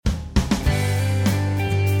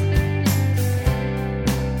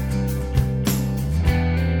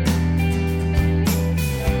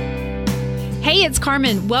Hey, it's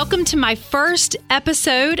Carmen. Welcome to my first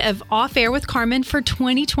episode of Off Air with Carmen for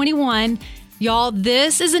 2021. Y'all,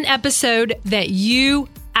 this is an episode that you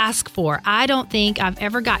ask for. I don't think I've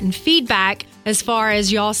ever gotten feedback as far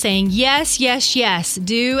as y'all saying, yes,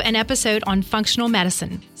 do an episode on functional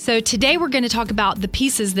medicine. So today we're going to talk about the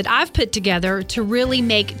pieces that I've put together to really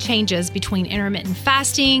make changes between intermittent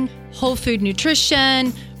fasting, whole food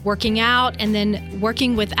nutrition, working out, and then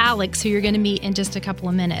working with Alex, who you're going to meet in just a couple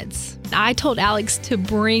of minutes. I told Alex to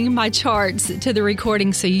bring my charts to the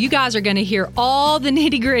recording, so you guys are going to hear all the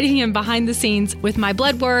nitty-gritty and behind the scenes with my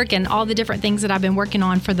blood work and all the different things that I've been working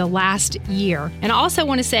on for the last year. And I also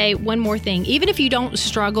want to say one more thing. Even if you don't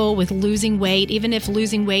struggle with losing weight, even if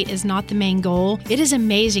losing weight is not the main goal, it is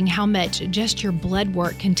amazing how much just your blood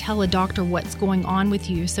work can tell a doctor what's going on with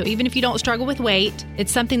you. So even if you don't struggle with weight,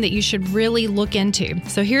 it's something that you should really look into.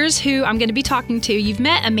 So here's who I'm going to be talking to. You've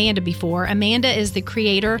met Amanda before. Amanda is the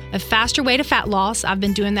creator of Faster Way to Fat Loss. I've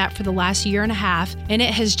been doing that for the last year and a half, and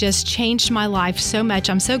it has just changed my life so much.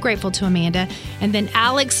 I'm so grateful to Amanda. And then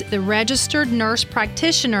Alex, the registered nurse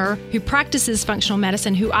practitioner who practices functional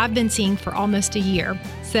medicine, who I've been seeing for almost a year.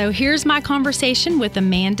 So here's my conversation with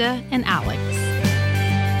Amanda and Alex.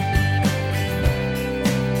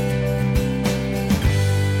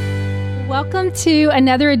 Welcome to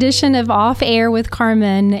another edition of Off Air with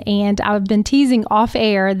Carmen, and I've been teasing off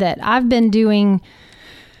air that I've been doing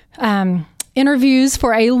interviews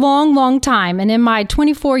for a long time, and in my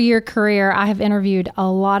 24-year career, I have interviewed a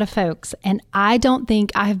lot of folks, and I don't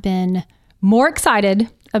think I have been more excited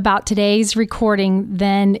about today's recording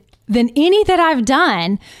than any that I've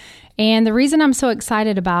done. And the reason I'm so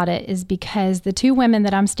excited about it is because the two women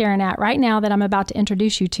that I'm staring at right now that I'm about to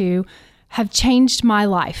introduce you to have changed my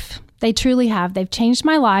life. They truly have. They've changed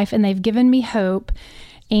my life, and they've given me hope.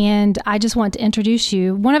 And I just want to introduce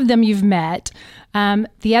you. One of them you've met.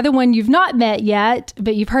 The other one you've not met yet,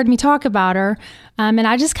 but you've heard me talk about her. And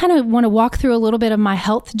I just kind of want to walk through a little bit of my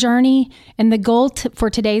health journey. And the goal for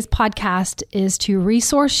today's podcast is to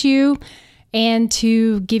resource you and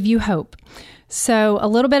to give you hope. So a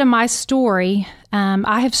little bit of my story.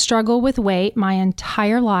 I have struggled with weight my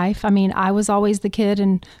entire life. I mean, I was always the kid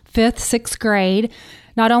in 5th, 6th grade.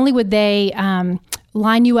 Not only would they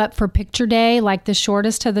line you up for picture day, like the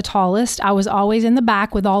shortest to the tallest, I was always in the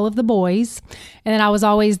back with all of the boys. And then I was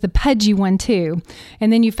always the pudgy one too.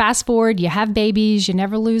 And then you fast forward, you have babies, you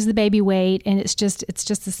never lose the baby weight. And it's just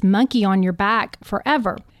this monkey on your back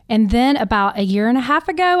forever. And then about a year and a half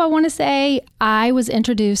ago, I want to say, I was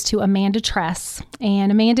introduced to Amanda Tress.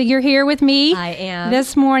 And Amanda, you're here with me. I am.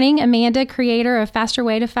 This morning. Amanda, creator of Faster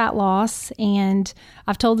Way to Fat Loss. And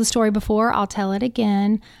I've told the story before. I'll tell it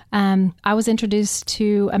again. I was introduced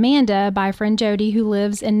to Amanda by a friend, Jody, who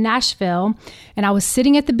lives in Nashville. And I was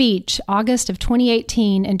sitting at the beach, August of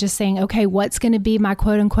 2018, and just saying, okay, what's going to be my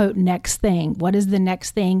quote unquote next thing? What is the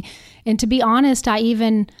next thing? And to be honest, I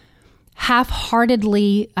even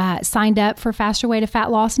half-heartedly signed up for Faster Way to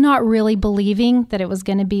Fat Loss, not really believing that it was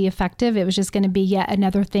going to be effective. It was just going to be yet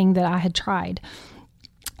another thing that I had tried.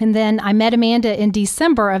 And then I met Amanda in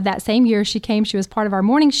December of that same year. She came, she was part of our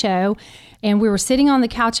morning show, and we were sitting on the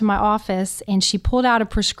couch in my office, and she pulled out a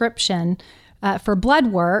prescription for blood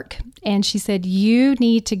work, and she said, you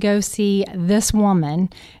need to go see this woman.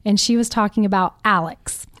 And she was talking about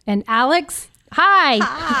Alex. And Alex, hi.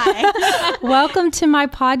 Welcome to my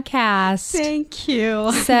podcast. Thank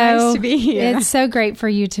you. So nice to be here. It's so great for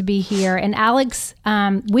you to be here. And Alex,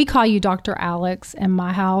 we call you Dr. Alex in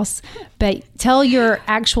my house, but tell your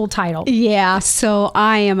actual title. Yeah, so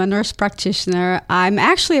I am a nurse practitioner. I'm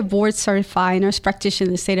actually a board certified nurse practitioner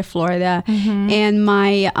in the state of Florida. Mm-hmm. And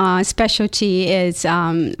my specialty is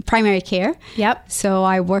primary care. Yep. So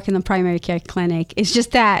I work in the primary care clinic. It's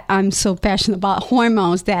just that I'm so passionate about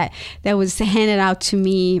hormones that was handed out to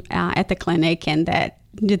me at the clinic, and that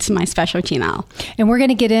it's my specialty now. And we're going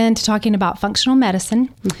to get into talking about functional medicine.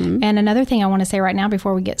 Mm-hmm. And another thing I want to say right now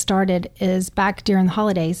before we get started is back during the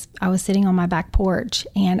holidays, I was sitting on my back porch,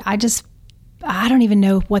 and I don't even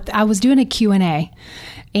know I was doing a Q&A,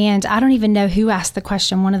 and I don't even know who asked the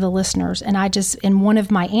question, one of the listeners. And in one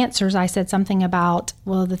of my answers, I said something about,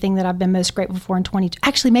 well, the thing that I've been most grateful for in 2020.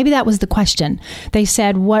 Actually, maybe that was the question. They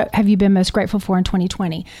said, what have you been most grateful for in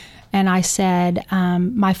 2020? And I said,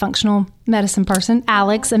 my functional medicine person,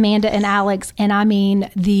 Alex, Amanda and Alex. And I mean,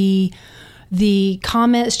 the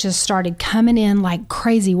comments just started coming in like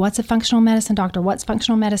crazy. What's a functional medicine doctor? What's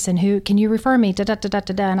functional medicine? Who can you refer me to?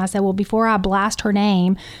 And I said, well, before I blast her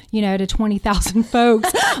name, to 20,000 folks,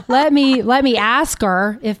 let me ask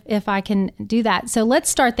her if I can do that. So let's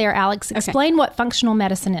start there, Alex. Explain what functional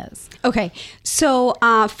medicine is. Okay. So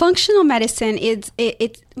functional medicine is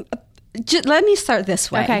let me start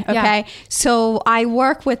this way. Okay. Yeah. So I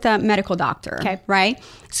work with a medical doctor, right?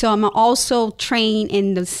 So I'm also trained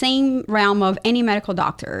in the same realm of any medical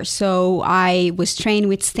doctor. So I was trained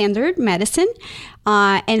with standard medicine,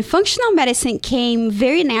 and functional medicine came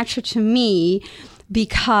very natural to me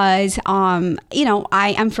because,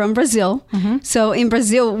 I am from Brazil. So in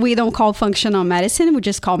Brazil, we don't call functional medicine. We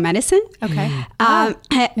just call medicine. Okay.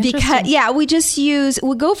 Because,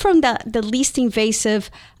 we go from the least invasive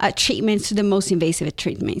treatments to the most invasive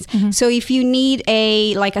treatments. So if you need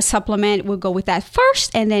a supplement, we'll go with that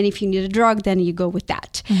first. And then if you need a drug, then you go with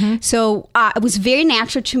that. So it was very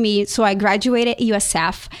natural to me. So I graduated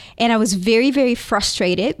USF, and I was very, very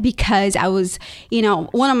frustrated because I was,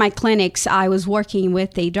 one of my clinics, I was working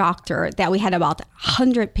with a doctor that we had about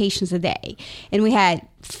 100 patients a day, and we had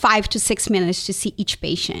 5 to 6 minutes to see each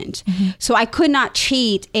patient. So I could not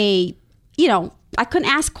treat I couldn't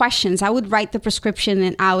ask questions. I would write the prescription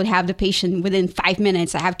and I would have the patient within 5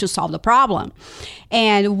 minutes. I have to solve the problem.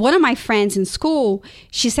 And one of my friends in school,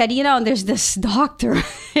 she said, there's this doctor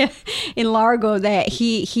in Largo that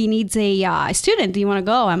he needs a student. Do you want to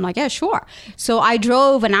go? I'm like, yeah, sure. So I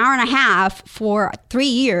drove an hour and a half for 3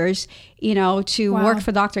 years, to work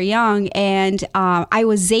for Dr. Young. And I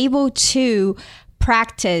was able to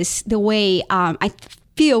practice the way I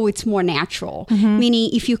feel it's more natural.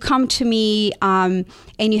 Meaning if you come to me and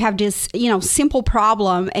you have this, simple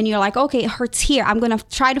problem and you're like, okay, it hurts here. I'm going to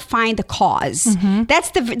try to find the cause.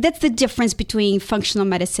 That's the difference between functional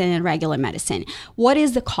medicine and regular medicine. What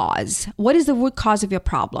is the cause? What is the root cause of your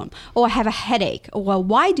problem? Oh, I have a headache. Well,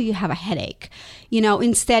 why do you have a headache?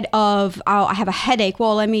 Instead of, oh, I have a headache.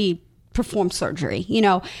 Well, let me perform surgery,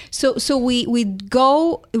 so we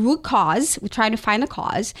go root cause, we try to find the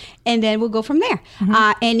cause, and then we'll go from there.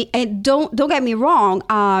 And don't get me wrong,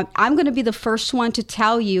 I'm going to be the first one to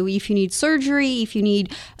tell you if you need surgery, if you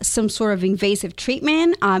need some sort of invasive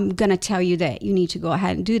treatment, I'm going to tell you that you need to go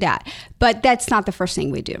ahead and do that. But that's not the first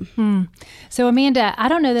thing we do. So Amanda, I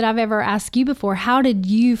don't know that I've ever asked you before, how did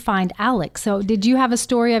you find Alex? So did you have a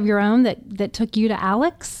story of your own that took you to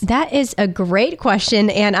Alex? That is a great question,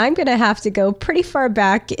 and I'm going to have to go pretty far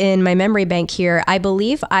back in my memory bank here. I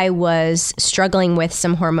believe I was struggling with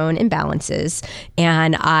some hormone imbalances,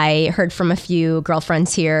 and I heard from a few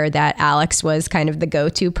girlfriends here that Alex was kind of the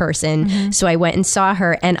go-to person. So I went and saw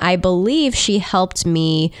her, and I believe she helped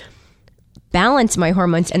me balance my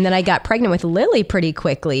hormones. And then I got pregnant with Lily pretty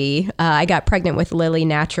quickly. I got pregnant with Lily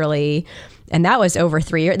naturally, and that was over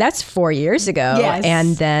 3 years. That's 4 years ago. Yes.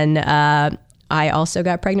 And then I also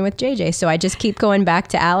got pregnant with JJ. So I just keep going back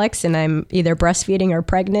to Alex, and I'm either breastfeeding or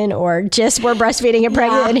pregnant, or just we're breastfeeding and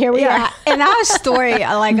pregnant, and here we are. And our story,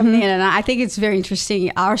 like Amanda and I think it's very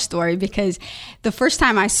interesting, our story, because the first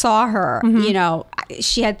time I saw her,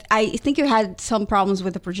 she had, I think you had some problems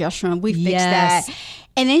with the progesterone. We fixed that.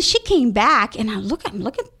 And then she came back, and I look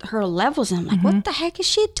at her levels, and I'm like, what the heck is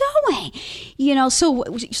she doing?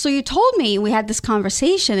 So you told me, we had this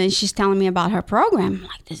conversation, and she's telling me about her program. I'm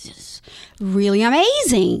like, this is really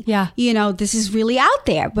amazing. Yeah. This is really out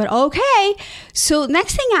there, but okay. So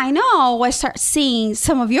next thing I know, I start seeing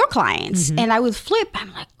some of your clients, and I would flip.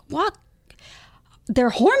 I'm like, what? Their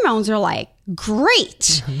hormones are like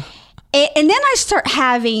great. And then I start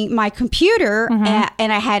having my computer,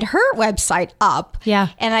 and I had her website up. Yeah.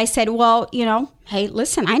 And I said, well, hey,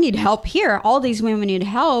 listen, I need help here. All these women need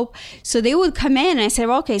help. So they would come in, and I said,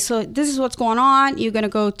 well, okay, so this is what's going on. You're going to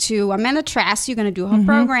go to Amanda Trask. You're going to do her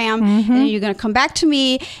program, and then you're going to come back to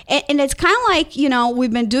me. And it's kind of like,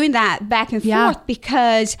 we've been doing that back and forth,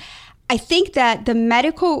 because I think that the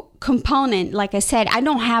medical component, like I said, I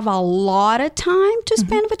don't have a lot of time to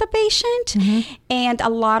spend with a patient. And a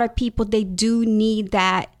lot of people, they do need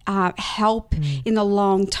that help in the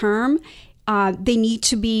long term. They need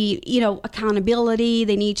to be, accountability.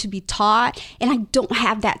 They need to be taught. And I don't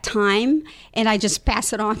have that time. And I just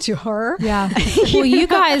pass it on to her. Yeah. Well, you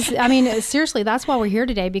guys, I mean, seriously, that's why we're here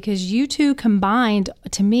today, because you two combined,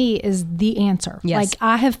 to me, is the answer. Yes. Like,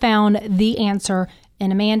 I have found the answer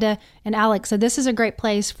in Amanda and Alex. So this is a great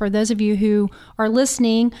place for those of you who are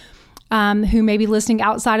listening, who may be listening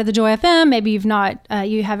outside of the Joy FM. Maybe you've not,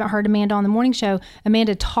 you haven't heard Amanda on the morning show.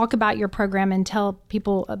 Amanda, talk about your program and tell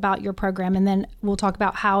people about your program, and then we'll talk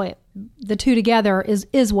about how it the two together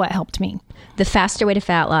is what helped me. The Faster Way to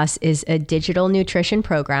Fat Loss is a digital nutrition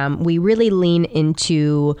program. We really lean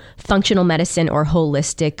into functional medicine or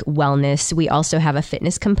holistic wellness. We also have a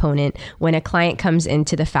fitness component. When a client comes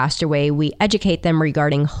into the Faster Way, we educate them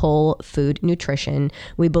regarding whole food nutrition.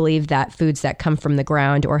 We believe that foods that come from the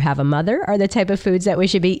ground or have a mother are the type of foods that we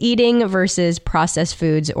should be eating versus processed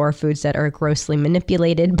foods or foods that are grossly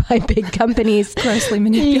manipulated by big companies. Grossly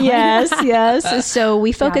manipulated. Yes. So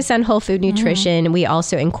we focus on whole food nutrition. We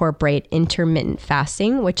also incorporate intermittent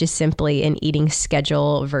fasting, which is simply an eating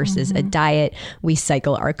schedule versus a diet. We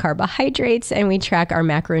cycle our carbohydrates and we track our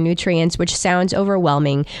macronutrients, which sounds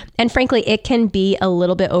overwhelming. And frankly, it can be a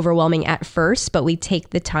little bit overwhelming at first, but we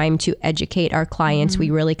take the time to educate our clients.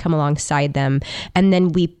 We really come alongside them. And then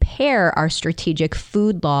we pair our strategic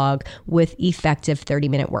food log with effective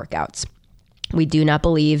 30-minute workouts. We do not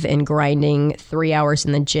believe in grinding 3 hours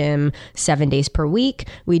in the gym 7 days per week.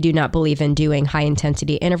 We do not believe in doing high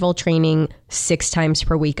intensity interval training 6 times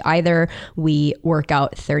per week either. We work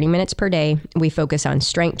out 30 minutes per day. We focus on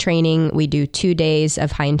strength training. We do 2 days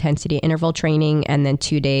of high intensity interval training and then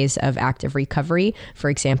 2 days of active recovery. For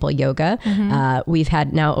example, yoga. We've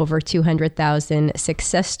had now over 200,000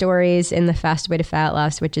 success stories in the Fast Way to Fat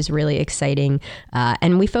Loss, which is really exciting.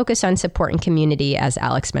 And we focus on support and community, as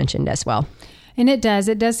Alex mentioned as well. And it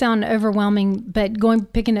does sound overwhelming, but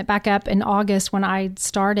picking it back up in August when I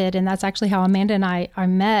started, and that's actually how Amanda and I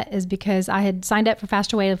met, is because I had signed up for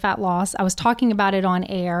Faster Way to Fat Loss. I was talking about it on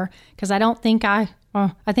air because I think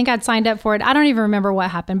I'd signed up for it. I don't even remember what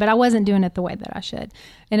happened, but I wasn't doing it the way that I should.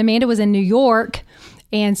 And Amanda was in New York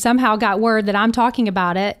and somehow got word that I'm talking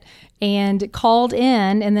about it and called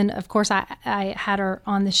in. And then of course I had her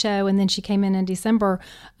on the show, and then she came in December.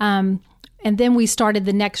 And then we started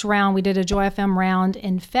the next round. We did a Joy FM round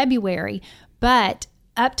in February. But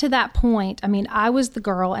up to that point, I mean, I was the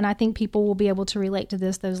girl, and I think people will be able to relate to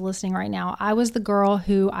this, those listening right now. I was the girl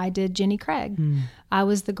who I did Jenny Craig. I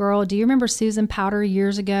was the girl. Do you remember Susan Powter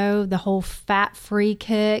years ago? The whole fat-free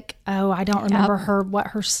kick. Oh, I don't remember what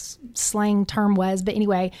her slang term was. But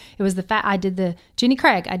anyway, it was I did the Jenny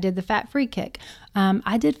Craig. I did the fat-free kick.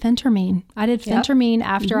 I did phentermine.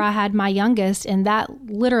 After I had my youngest, and that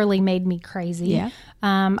literally made me crazy.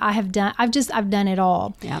 I've done it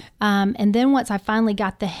all. And then once I finally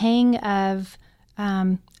got the hang of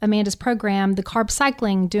Amanda's program, the carb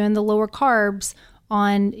cycling, doing the lower carbs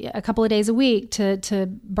on a couple of days a week to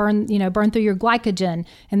burn through your glycogen,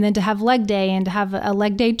 and then to have leg day and to have a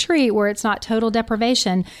leg day treat where it's not total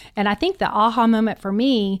deprivation. And I think the aha moment for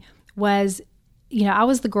me was, I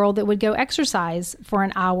was the girl that would go exercise for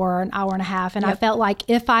an hour and a half. And I felt like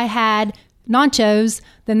if I had nachos,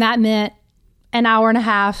 then that meant an hour and a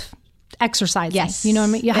half exercising. Yes. You know what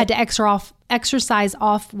I mean? You had to exercise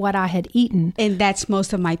off what I had eaten. And that's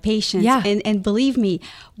most of my patients. Yeah. And believe me,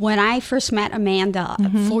 when I first met Amanda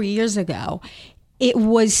 4 years ago, it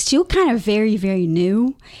was still kind of very, very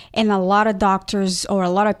new. And a lot of doctors or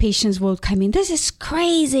a lot of patients will come in, this is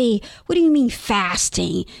crazy. What do you mean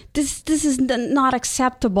fasting? This is not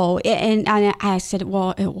acceptable. And I said,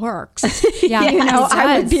 well, it works.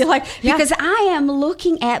 I would be like, because I am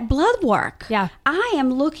looking at blood work. I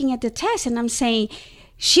am looking at the test and I'm saying,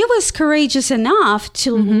 she was courageous enough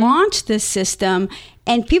to launch this system,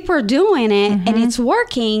 and people are doing it and it's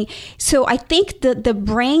working. So I think the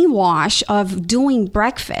brainwash of doing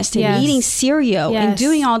breakfast and eating cereal and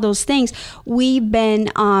doing all those things, we've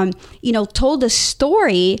been, told a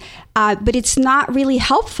story, but it's not really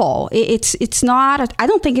helpful. It's not, I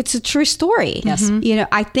don't think it's a true story.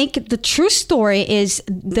 I think the true story is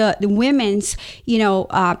the women's,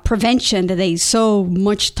 prevention that they so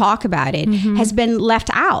much talk about it has been left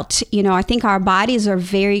out. I think our bodies are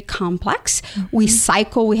very complex. We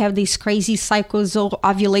cycle. We have these crazy cycles of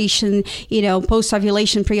ovulation,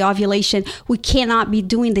 post-ovulation, pre-ovulation. We cannot be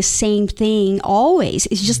doing the same thing always.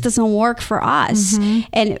 It just doesn't work for us.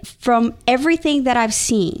 And from everything that I've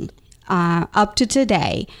seen up to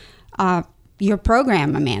today, your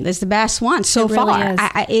program, Amanda, is the best one so far.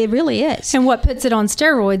 It really is. And what puts it on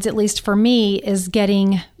steroids, at least for me, is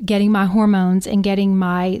getting my hormones and getting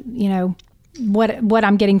my, what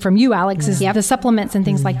I'm getting from you, Alex, is the supplements and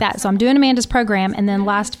things like that. So I'm doing Amanda's program. And then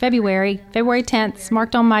last February 10th, it's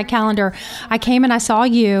marked on my calendar, I came and I saw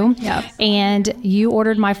you and you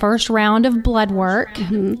ordered my first round of blood work.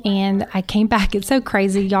 And I came back. It's so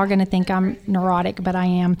crazy. Y'all are going to think I'm neurotic, but I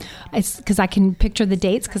am. It's because I can picture the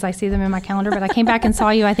dates because I see them in my calendar. But I came back and saw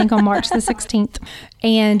you, I think, on March the 16th.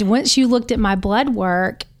 And once you looked at my blood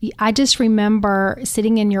work, I just remember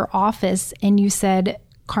sitting in your office and you said,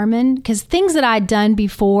 Carmen, because things that I'd done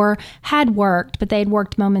before had worked, but they had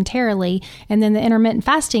worked momentarily. And then the intermittent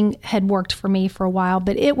fasting had worked for me for a while,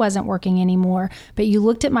 but it wasn't working anymore. But you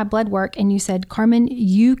looked at my blood work and you said, Carmen,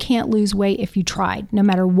 you can't lose weight if you tried. No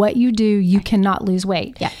matter what you do, you cannot lose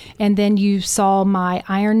weight. Yeah. And then you saw my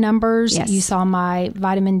iron numbers. Yes. You saw my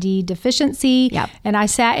vitamin D deficiency. Yep. And I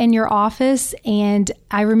sat in your office and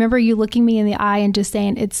I remember you looking me in the eye and just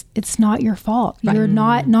saying, it's not your fault. Right. You're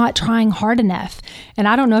not trying hard enough. And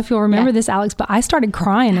I don't know if you'll remember this, Alex, but I started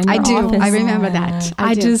crying in your office. I remember that.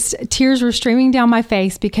 I just, tears were streaming down my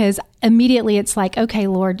face because immediately it's like, okay,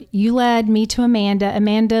 Lord, you led me to Amanda.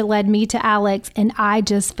 Amanda led me to Alex, and I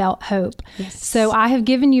just felt hope. Yes. So I have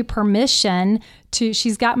given you permission to,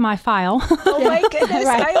 she's got my file. Oh my goodness,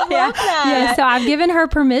 I love that. Yeah, so I've given her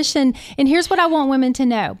permission. And here's what I want women to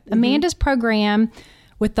know. Amanda's program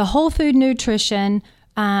with the whole food nutrition,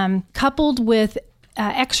 coupled with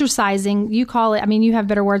exercising, you call it, I mean, you have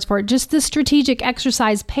better words for it, just the strategic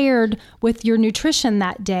exercise paired with your nutrition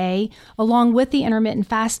that day, along with the intermittent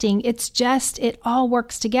fasting, it all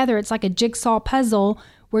works together. It's like a jigsaw puzzle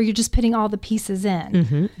where you're just putting all the pieces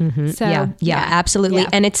in. So Yeah, absolutely. Yeah.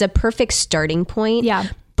 And it's a perfect starting point. Yeah.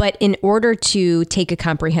 But in order to take a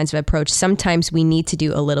comprehensive approach, sometimes we need to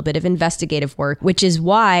do a little bit of investigative work, which is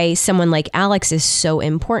why someone like Alex is so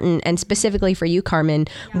important. And specifically for you, Carmen,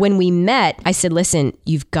 when we met, I said, listen,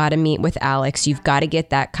 you've got to meet with Alex. You've got to get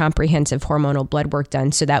that comprehensive hormonal blood work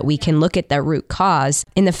done so that we can look at the root cause.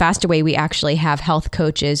 In the Faster Way, we actually have health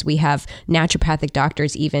coaches. We have naturopathic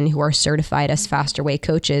doctors even who are certified as Faster Way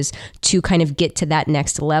coaches to kind of get to that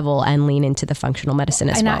next level and lean into the functional medicine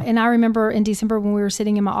as well. And I remember in December when we were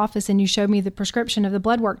sitting in my office and you showed me the prescription of the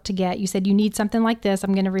blood work to get. You said, you need something like this.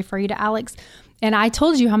 I'm going to refer you to Alex. And I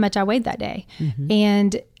told you how much I weighed that day.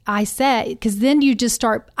 And I said, because then you just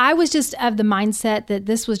I was just of the mindset that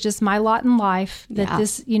this was just my lot in life, that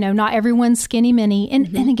this, not everyone's skinny mini.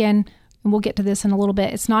 And again, and we'll get to this in a little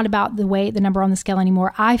bit, it's not about the weight, the number on the scale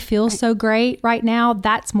anymore. I feel so great right now.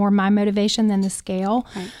 That's more my motivation than the scale.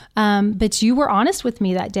 Right. But you were honest with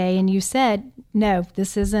me that day and you said, no,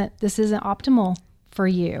 this isn't optimal for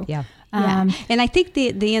you. Yeah. And I think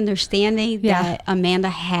the understanding that Amanda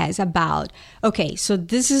has about, okay, so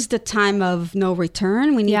this is the time of no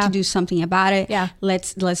return. We need to do something about it. Yeah.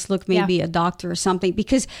 Let's look maybe a doctor or something.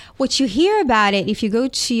 Because what you hear about it, if you go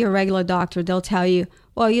to your regular doctor, they'll tell you,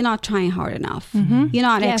 well, you're not trying hard enough. You're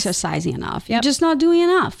not exercising enough. You're just not doing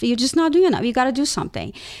enough. You're just not doing enough. You got to do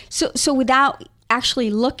something. So without actually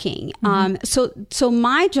looking. So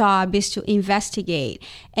my job is to investigate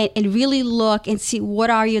and really look and see what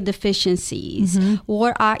are your deficiencies,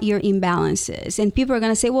 what are your imbalances. And people are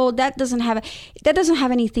going to say, well, that doesn't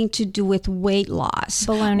have anything to do with weight loss.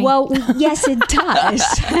 Baloney. Well, yes, it does.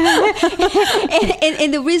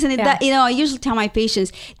 and the reason that, I usually tell my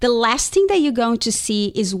patients, the last thing that you're going to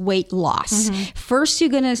see is weight loss. First, you're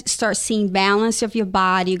going to start seeing balance of your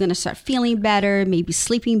body. You're going to start feeling better, maybe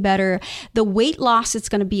sleeping better. The weight loss, it's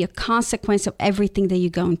going to be a consequence of everything that you're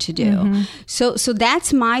going to do. So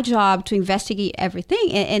that's my job, to investigate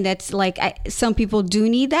everything. And that's like, some people do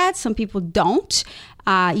need that. Some people don't.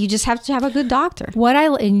 You just have to have a good doctor.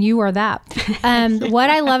 And you are that. What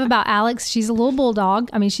I love about Alex, she's a little bulldog.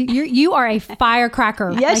 I mean, you are a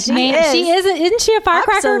firecracker. Yes, she is. She isn't she a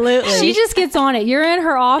firecracker? Absolutely. She just gets on it. You're in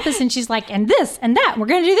her office and she's like, and this and that. We're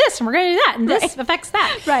going to do this and we're going to do that. And this affects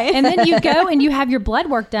that. Right. And then you go and you have your blood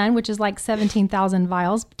work done, which is like 17,000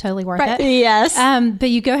 vials. Totally worth it. Yes. But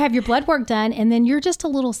you go have your blood work done and then you're just a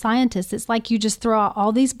little scientist. It's like you just throw out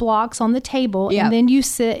all these blocks on the table and then you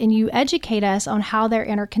sit and you educate us on how they're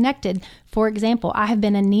interconnected. For example, I have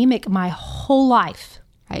been anemic my whole life.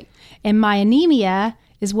 Right. And my anemia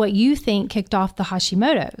is what you think kicked off the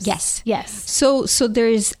Hashimoto's. Yes. So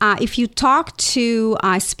there's, if you talk to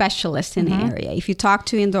specialists in the area, if you talk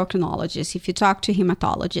to endocrinologists, if you talk to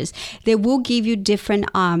hematologists, they will give you different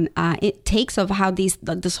takes of how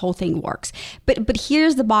this whole thing works. But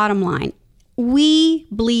here's the bottom line. We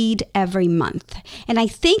bleed every month. And I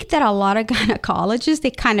think that a lot of gynecologists,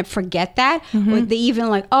 they kind of forget that. Or they even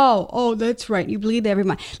like, oh, that's right. You bleed every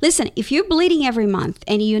month. Listen, if you're bleeding every month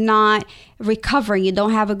and you're not recovering, you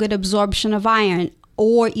don't have a good absorption of iron,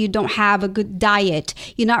 or you don't have a good diet,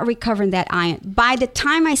 you're not recovering that iron. By the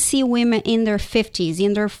time I see women in their 50s,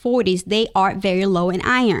 in their 40s, they are very low in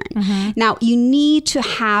iron. Now, you need to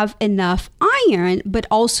have enough iron, but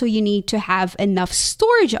also you need to have enough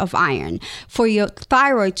storage of iron for your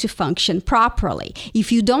thyroid to function properly.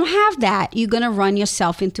 If you don't have that, you're going to run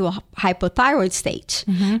yourself into a hypothyroid state.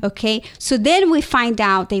 Okay? So then we find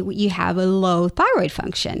out that you have a low thyroid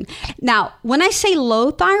function. Now, when I say low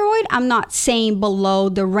thyroid, I'm not saying below follow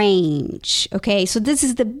the range. Okay, so this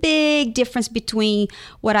is the big difference between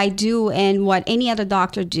what I do and what any other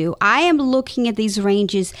doctor do. I am looking at these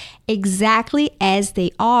ranges exactly as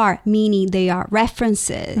they are, meaning they are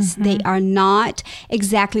references. They are not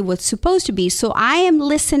exactly what's supposed to be. So I am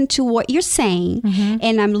listening to what you're saying,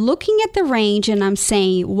 and I'm looking at the range and I'm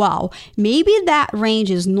saying, wow, maybe that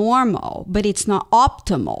range is normal, but it's not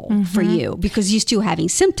optimal for you because you're still having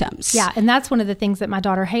symptoms. Yeah, and that's one of the things that my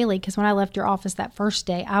daughter Haley, because when I left your office that first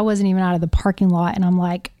day, I wasn't even out of the parking lot, and I'm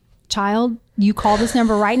like, child, you call this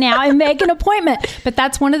number right now and make an appointment. But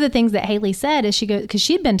that's one of the things that Haley said is she goes, because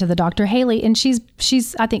she'd been to the doctor, Haley, and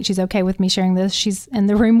she's I think she's okay with me sharing this. She's in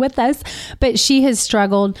the room with us, but she has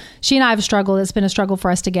struggled. She and I have struggled. It's been a struggle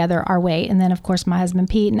for us together, our weight. And then of course my husband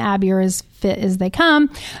Pete and Abby are as fit as they come.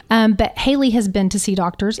 But Haley has been to see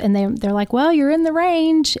doctors, and they're like, well, you're in the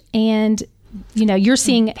range, and you know, you're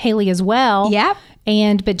seeing Haley as well. Yep.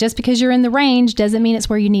 But just because you're in the range doesn't mean it's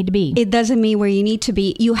where you need to be. It doesn't mean where you need to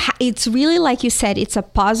be. It's really, like you said, it's a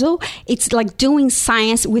puzzle. It's like doing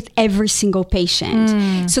science with every single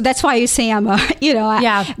patient. So that's why you say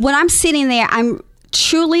when I'm sitting there, I'm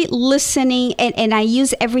truly listening, and I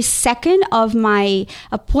use every second of my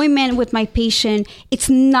appointment with my patient. It's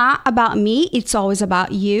not about me. It's always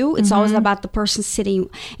about you. It's always about the person sitting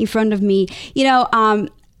in front of me.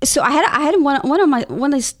 So I had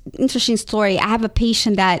one of this interesting story. I have a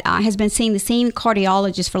patient that has been seeing the same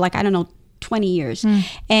cardiologist for 20 years.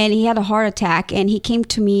 And he had a heart attack, and he came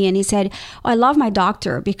to me and he said, I love my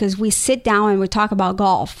doctor because we sit down and we talk about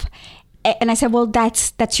golf. And I said, well,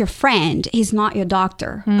 that's your friend. He's not your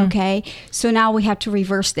doctor. Okay. So now we have to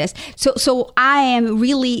reverse this. So I am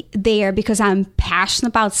really there because I'm passionate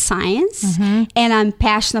about science and I'm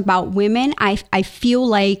passionate about women. I feel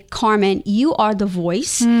like, Carmen, you are the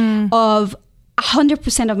voice of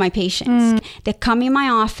 100% of my patients that come in my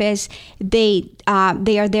office. They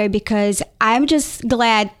are there because I'm just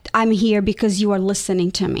glad I'm here because you are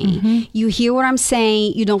listening to me. You hear what I'm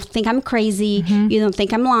saying. You don't think I'm crazy. You don't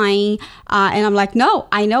think I'm lying. And I'm like, no,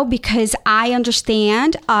 I know, because I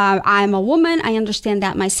understand. I'm a woman. I understand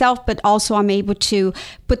that myself, but also I'm able to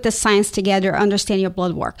put the science together, understand your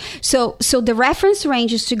blood work. So the reference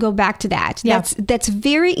range is to go back to that. Yeah. That's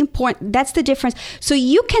very important. That's the difference. So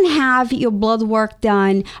you can have your blood work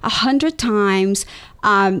done 100 times,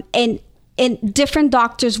 and different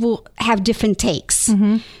doctors will have different takes.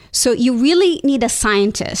 So you really need a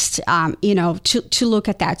scientist, to look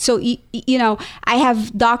at that. So, I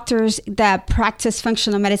have doctors that practice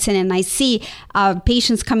functional medicine, and I see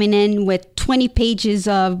patients coming in with 20 pages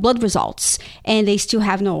of blood results, and they still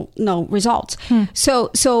have no results.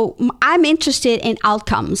 So I'm interested in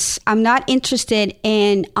outcomes. I'm not interested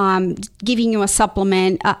in giving you a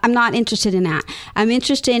supplement. I'm not interested in that. I'm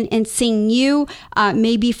interested in seeing you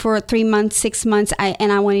maybe for 3 months, 6 months,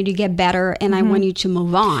 and I want you to get better, and I want you to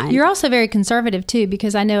move on. You're also very conservative too,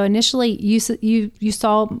 because I know initially you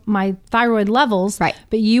saw my thyroid levels, right?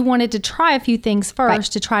 But you wanted to try a few things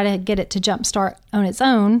first to try to get it to jumpstart on its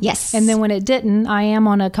own. Yes. And then when it didn't, I am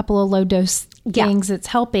on a couple of low dose things that's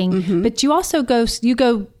helping. But you also go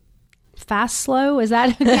fast, slow. Is that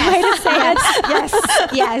a good way to say it?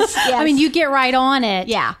 Yes. I mean, you get right on it.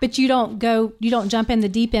 Yeah. But you don't jump in the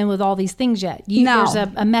deep end with all these things yet. No. There's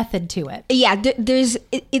a method to it. Yeah.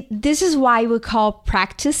 This is why we call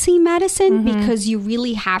practicing medicine, because you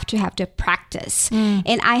really have to practice.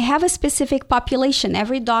 And I have a specific population.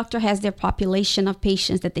 Every doctor has their population of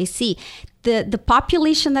patients that they see. The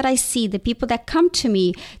population that I see, the people that come to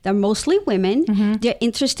me, they're mostly women. They're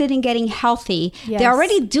interested in getting healthy. Yes. They're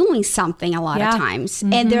already doing something a lot of times.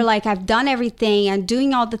 And they're like, I've done everything. I'm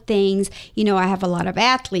doing all the things. I have a lot of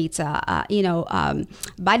athletes,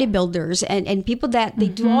 bodybuilders, and people that they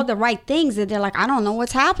do all the right things. And they're like, I don't know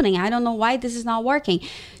what's happening. I don't know why this is not working.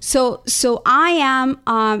 So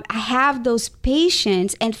I have those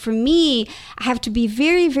patients. And for me, I have to be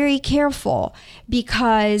very, very careful,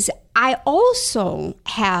 because I also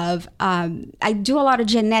have, I do a lot of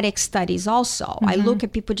genetic studies also. I look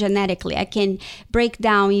at people genetically. I can break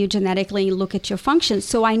down you genetically and look at your functions.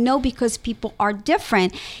 So I know, because people are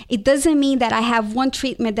different, it doesn't mean that I have one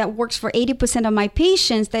treatment that works for 80% of my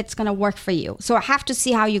patients that's going to work for you. So I have to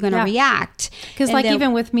see how you're going to react. Because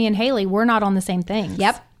even with me and Haley, we're not on the same things.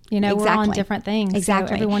 Yep. We're on different things. Exactly.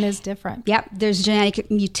 So everyone is different. Yep. There's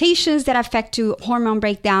genetic mutations that affect to hormone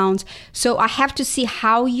breakdowns. So I have to see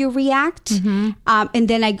how you react. And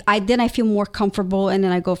then I feel more comfortable, and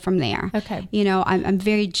then I go from there. Okay. I'm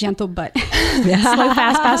very gentle, but slow,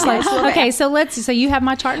 fast, slow. Okay. So you have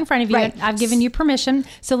my chart in front of you. Right. I've given you permission.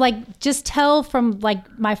 So just tell from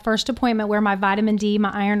my first appointment where my vitamin D,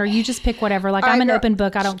 my iron, or you just pick whatever. I'm an open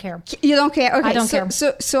book. I don't care. You don't care? Okay. I don't care.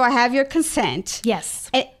 So I have your consent. Yes.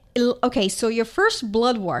 Okay. So your first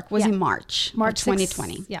blood work was in March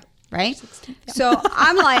 2020. Yeah. Right? 16th, yeah. So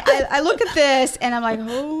I'm like, I look at this and I'm like,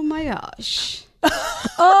 oh my gosh.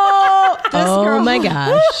 Oh my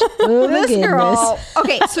gosh. Oh my goodness. Girl.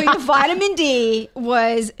 Okay, so your vitamin D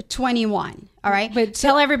was 21. All right. But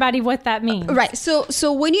tell everybody what that means. Right.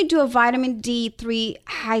 So when you do a vitamin D3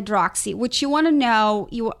 hydroxy, what you want to know,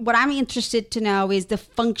 what I'm interested to know is the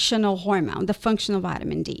functional hormone, the functional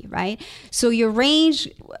vitamin D, right? So your range,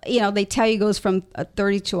 they tell you goes from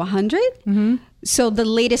 30 to 100. Mm-hmm. So the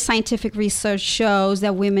latest scientific research shows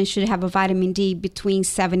that women should have a vitamin D between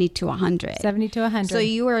 70 to 100. 70 to 100. So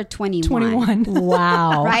you were 21. 21.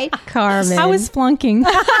 Wow. Right? Carmen. I was flunking.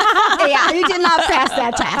 Yeah, you did not pass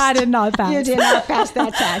that test. I did not pass. You did not pass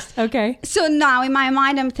that test. Okay. So now in my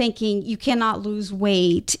mind, I'm thinking you cannot lose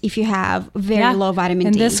weight if you have very low vitamin D.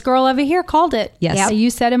 And this girl over here called it. Yes. Yep. You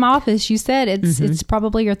said in my office, you said it's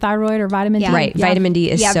probably your thyroid or vitamin D. Right. Yeah. Vitamin D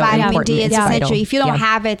is so vitamin important. D is essential. Vital. If you don't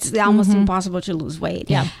have it, it's almost impossible to lose weight.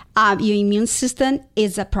 Yeah. Your immune system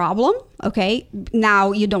is a problem. Okay.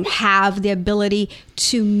 Now you don't have the ability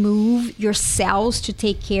to move your cells to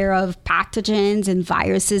take care of pathogens and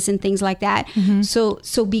viruses and things like that. Mm-hmm.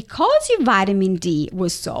 So because your vitamin D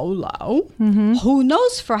was so low, who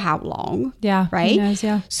knows for how long? Yeah. Right. Who knows,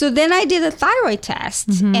 yeah. So then I did a thyroid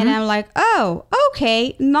test and I'm like, oh,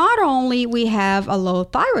 okay. Not only we have a low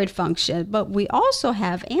thyroid function, but we also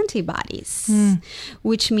have antibodies,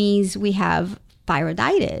 which means we have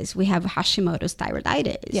thyroiditis. We have Hashimoto's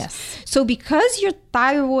thyroiditis. Yes. So because your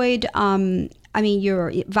thyroid,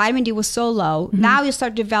 your vitamin D was so low, now you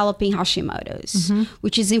start developing Hashimoto's,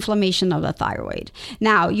 which is inflammation of the thyroid.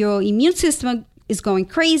 Now your immune system is going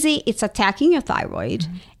crazy. It's attacking your thyroid.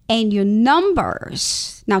 And your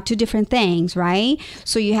numbers, now two different things, right?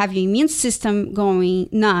 So you have your immune system going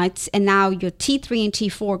nuts and now your T3 and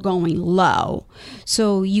T4 going low.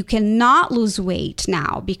 So you cannot lose weight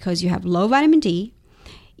now because you have low vitamin D.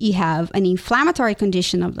 You have an inflammatory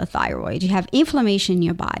condition of the thyroid. You have inflammation in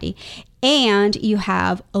your body. And you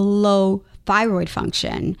have a low thyroid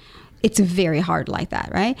function. It's very hard like that,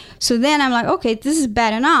 right? So then I'm like, okay, this is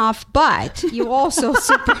bad enough, but you also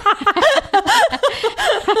super...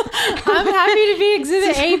 I'm happy to be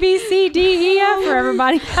exhibit A, B, C, D, E, F for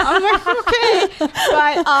everybody. I'm like, okay.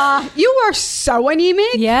 But you are so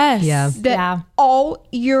anemic. Yes. Yeah. That all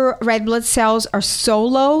your red blood cells are so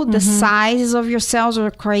low. The sizes of your cells are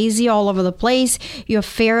crazy all over the place. Your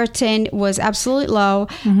ferritin was absolutely low.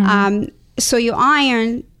 So your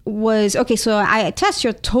iron was okay. So I test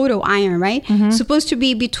your total iron, right? Supposed to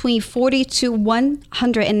be between 40 to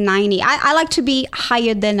 190. I like to be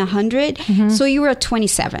higher than 100. So you were at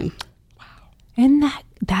 27. Wow. And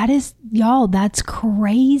that is, y'all, that's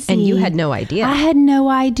crazy. And you had no idea. I had no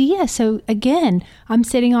idea. So again, I'm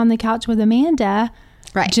sitting on the couch with Amanda,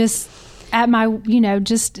 right? Just at my,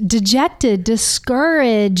 just dejected,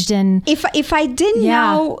 discouraged. And if I didn't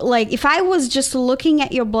know, like if I was just looking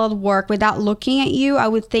at your blood work without looking at you, I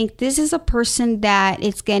would think this is a person that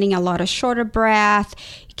is getting a lot of shorter breath,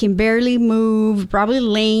 can barely move, probably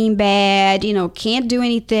laying bad, can't do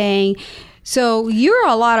anything. So you're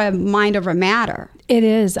a lot of mind over matter. It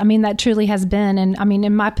is. I mean, that truly has been. And I mean,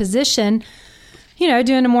 in my position,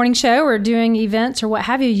 doing a morning show or doing events or what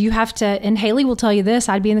have you, you have to, and Haley will tell you this,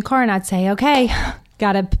 I'd be in the car and I'd say, okay,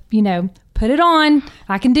 gotta, put it on.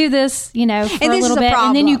 I can do this, for a little bit.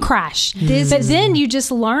 And then you crash. But then you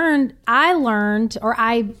just I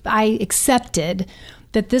accepted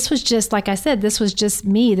that this was just, like I said, this was just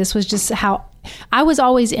me. This was just how I was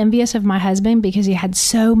always envious of my husband because he had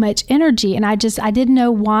so much energy. And I didn't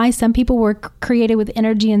know why some people were created with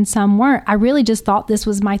energy and some weren't. I really just thought this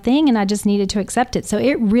was my thing and I just needed to accept it. So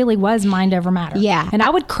it really was mind over matter. Yeah. And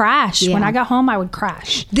I would crash. When I got home, I would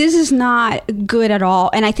crash. This is not good at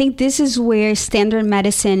all. And I think this is where standard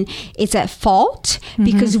medicine is at fault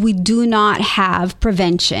because we do not have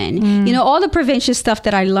prevention. All the prevention stuff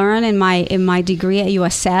that I learned in my degree at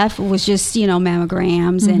USF was just,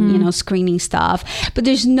 mammograms and, screening stuff. stuff, but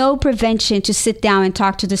there's no prevention to sit down and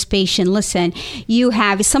talk to this patient. Listen,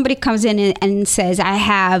 if somebody comes in and says, I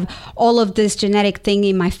have all of this genetic thing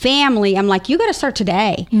in my family, I'm like, you got to start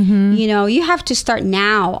today. You have to start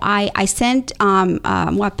now. I sent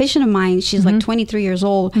a patient of mine, she's like 23 years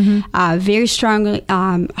old, very strong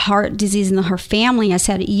heart disease in her family. I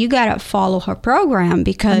said, you got to follow her program,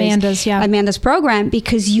 because Amanda's program,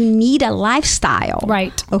 because you need a lifestyle.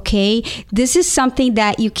 Right. Okay. This is something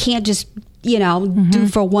that you can't just do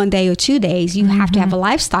for 1 day or 2 days. You have to have a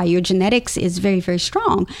lifestyle. Your genetics is very, very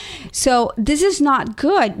strong. So this is not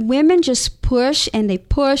good. Women just push and they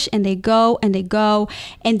go and they go,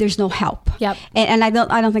 and there's no help. Yep. And I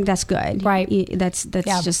don't think that's good. Right. That's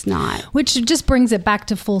just not. Which just brings it back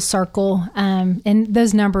to full circle. And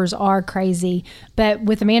those numbers are crazy. But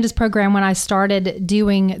with Amanda's program, when I started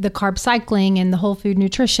doing the carb cycling and the whole food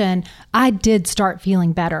nutrition, I did start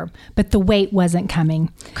feeling better, but the weight wasn't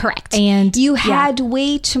coming. Correct. And you had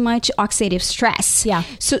way too much oxidative stress. Yeah.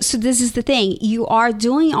 So this is the thing. You are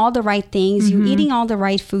doing all the right things. You're eating all the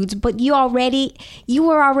right foods, but you were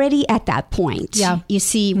already at that point. Yeah. You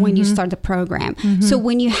see, when you start the program. So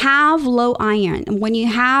when you have low iron, when you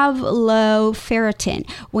have low ferritin,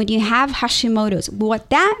 when you have Hashimoto's, what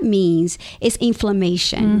that means is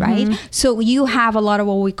inflammation, right? So you have a lot of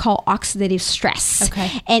what we call oxidative stress.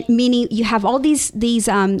 Okay. And meaning you have all these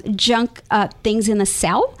junk things in the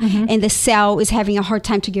cell, and the cell is having a hard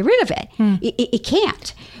time to get rid of it. It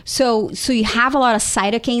can't. So you have a lot of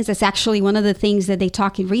cytokines. That's actually one of the things that they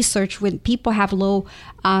talk in research. When people have low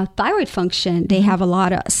thyroid function, they have a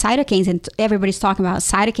lot of cytokines, and everybody's talking about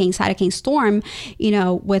cytokine storm,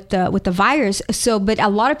 with the virus. So, but a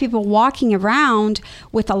lot of people walking around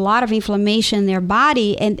with a lot of inflammation in their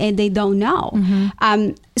body, and they don't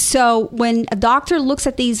know. So when a doctor looks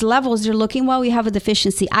at these levels, they're looking, well, you have a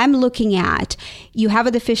deficiency. I'm looking at, you have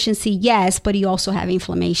a deficiency, yes, but you also have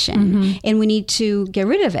inflammation, and we need to get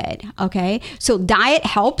rid of it. Okay. So diet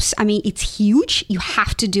helps. I mean, it's huge. You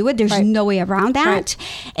have to do it. There's no way around that.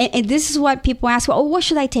 Right. And this is what people ask, well, what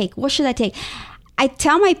should I take? What should I take? I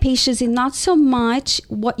tell my patients, it's not so much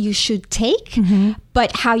what you should take,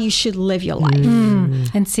 but how you should live your life.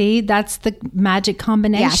 And see, that's the magic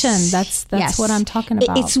combination. Yes. That's what I'm talking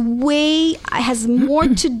about. It has more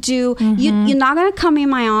to do. You're not going to come in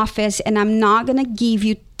my office and I'm not going to give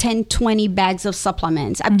you 10, 20 bags of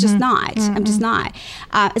supplements. I'm just not. I'm just not.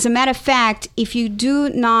 As a matter of fact, if you do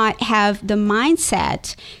not have the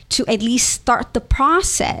mindset to at least start the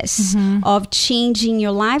process of changing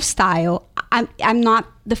your lifestyle, I'm not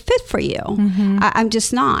the fit for you. I'm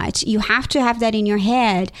just not. You have to have that in your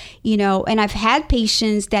head, and I've had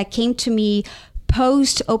patients that came to me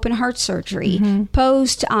post open heart surgery,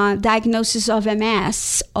 post diagnosis of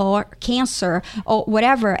MS or cancer or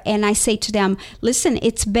whatever. And I say to them, listen,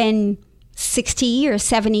 it's been 60 years,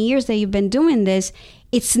 70 years that you've been doing this.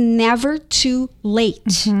 It's never too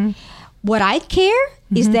late. What I care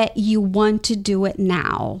is that you want to do it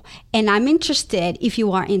now. And I'm interested if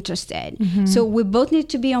you are interested. So we both need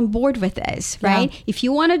to be on board with this, right? Yeah. If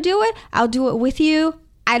you want to do it, I'll do it with you.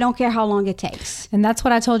 I don't care how long it takes. And that's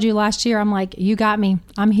what I told you last year. I'm like, you got me.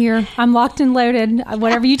 I'm here. I'm locked and loaded.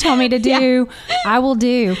 Whatever you tell me to do, I will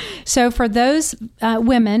do. So for those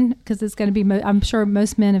women, because it's going to be, I'm sure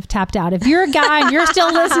most men have tapped out. If you're a guy and you're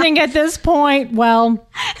still listening at this point, well,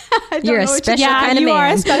 you're a special kind of man. You are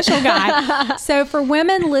a special guy. So for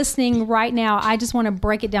women listening right now, I just want to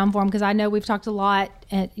break it down for them, because I know we've talked a lot,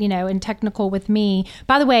 and technical with me.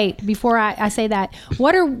 By the way, before I say that,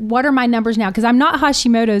 what are my numbers now? Because I'm not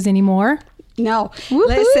Hashimoto's anymore. No, Woo-hoo.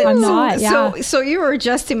 listen. I'm not. So you were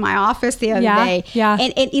just in my office the other day. Yeah.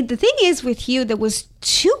 And the thing is with you, there was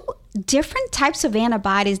 2 different types of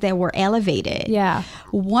antibodies that were elevated. Yeah.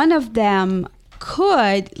 One of them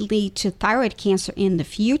could lead to thyroid cancer in the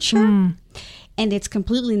future. And it's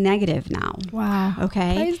completely negative now. Wow.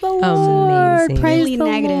 Okay. Praise the Lord. Amazing. Praise really the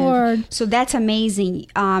negative. Lord. So that's amazing.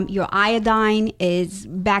 Your iodine is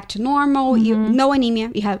back to normal. You no anemia.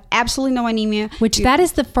 You have absolutely no anemia. That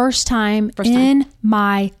is the first time in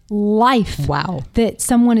my life that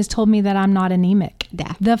someone has told me that I'm not anemic.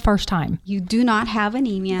 Yeah. The first time. You do not have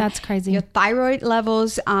anemia. That's crazy. Your thyroid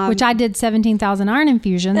levels. Which I did 17,000 iron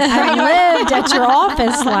infusions. I lived at your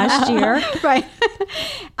office last year. Right.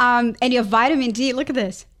 And your vitamin D, look at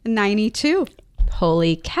this, 92.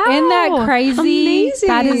 Holy cow. Isn't that crazy? Amazing.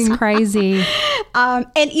 That is crazy. And,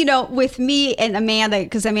 with me and Amanda,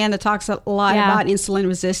 because Amanda talks a lot about insulin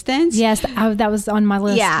resistance. Yes, that was on my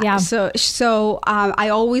list. Yeah. So I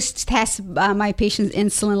always test my patients'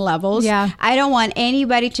 insulin levels. Yeah. I don't want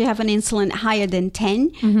anybody to have an insulin higher than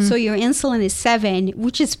 10. So your insulin is 7,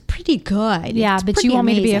 which is pretty good. Yeah, It's but pretty you want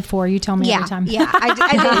me to be a amazing. 4. You tell me every time. Yeah, I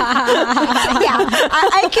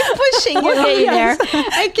keep pushing. We'll get you there.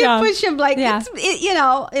 I keep pushing. Like,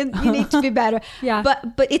 you need to be better. Yeah.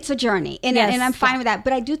 But it's a journey, and I'm fine with that.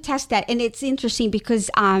 But I do test that, and it's interesting because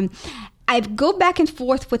I go back and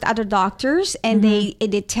forth with other doctors, and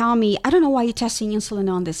they tell me, I don't know why you're testing insulin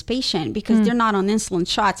on this patient because they're not on insulin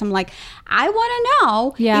shots. I'm like, I want to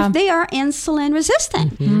know if they are insulin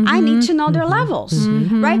resistant. I need to know their levels,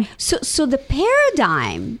 right? So the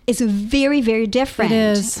paradigm is very, very different,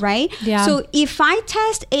 It is. right? Yeah. So if I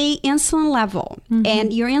test a insulin level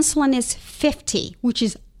and your insulin is 50, which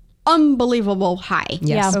is unbelievable high.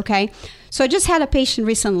 Yes. Okay. So I just had a patient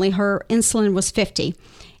recently, her insulin was 50.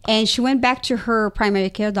 And she went back to her primary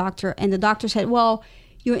care doctor, and the doctor said, well,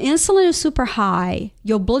 your insulin is super high,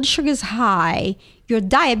 your blood sugar is high, you're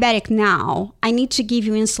diabetic now, I need to give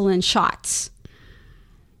you insulin shots.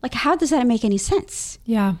 Like, how does that make any sense?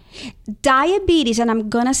 Yeah. Diabetes, and I'm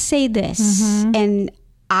going to say this, and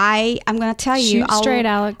I'm going to tell you. Shoot straight,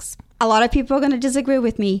 Alex. A lot of people are going to disagree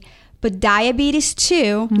with me, but diabetes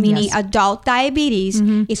 2, meaning adult diabetes,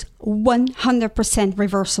 is 100%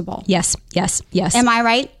 reversible. Yes. Am I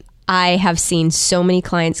right? I have seen so many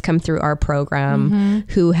clients come through our program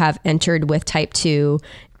who have entered with type 2,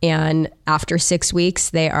 and after 6 weeks,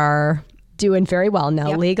 they are doing very well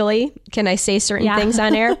now. Legally, can I say certain things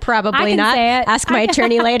on air? Probably not. Say it. Ask my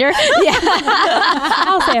attorney later.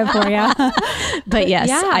 I'll say it for you. But yes,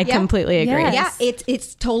 I completely agree. Yes. Yeah,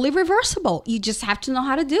 it's totally reversible. You just have to know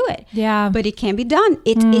how to do it. Yeah. But it can be done.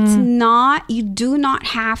 It's not, you do not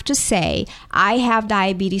have to say, I have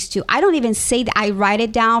diabetes too. I don't even say that. I write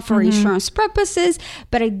it down for insurance purposes,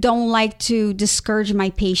 but I don't like to discourage my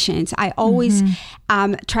patients. I always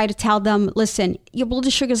try to tell them, listen, your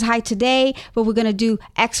blood sugar is high today, but we're going to do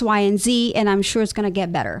X, Y, and Z, and I'm sure it's going to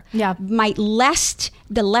get better. Yeah.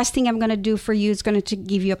 The last thing I'm going to do for you is going to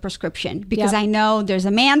give you a prescription, because I know there's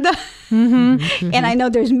Amanda and I know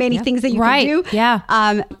there's many things that you can do. Yeah.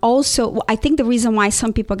 Also, I think the reason why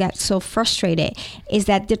some people get so frustrated is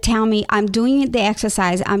that they tell me, I'm doing the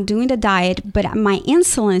exercise, I'm doing the diet, but my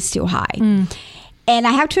insulin is still high. And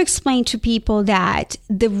I have to explain to people that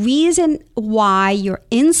the reason why your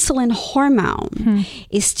insulin hormone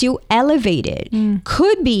is still elevated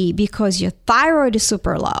could be because your thyroid is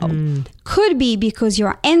super low, could be because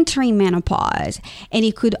you're entering menopause, and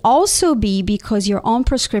it could also be because you're on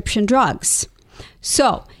prescription drugs.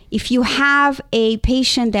 So if you have a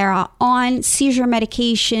patient that are on seizure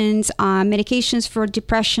medications, medications for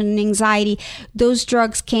depression and anxiety, those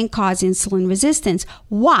drugs can cause insulin resistance.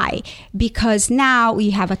 Why? Because now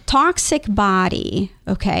you have a toxic body,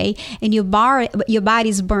 okay, and your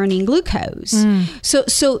body's burning glucose. So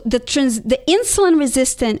the insulin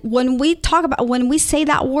resistant, when we say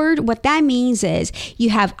that word, what that means is you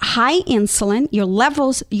have high insulin,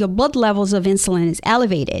 your blood levels of insulin is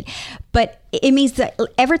elevated, but it means that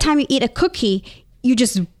every time you eat a cookie, your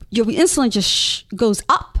insulin just goes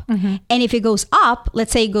up. And if it goes up,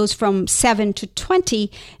 let's say it goes from 7 to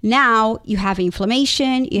 20, now you have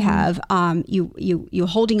inflammation, you have you're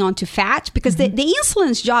holding on to fat, because the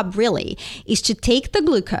insulin's job really is to take the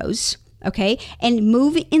glucose, okay, and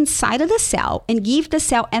move it inside of the cell and give the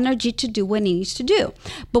cell energy to do what it needs to do.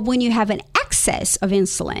 But when you have an excess of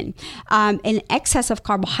insulin, an excess of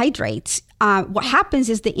carbohydrates, what happens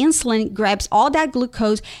is the insulin grabs all that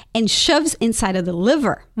glucose and shoves inside of the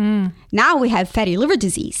liver. Now we have fatty liver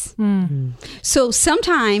disease. So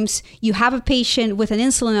sometimes you have a patient with an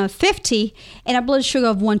insulin of 50 and a blood sugar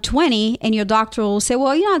of 120, and your doctor will say,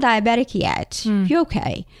 well, you're not diabetic yet. You're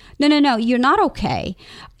okay. No, you're not okay.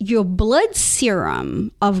 Your blood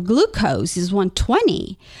serum of glucose is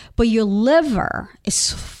 120, but your liver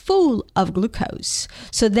is full of glucose.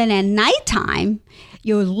 So then at nighttime,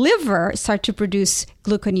 your liver starts to produce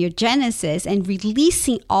gluconeogenesis and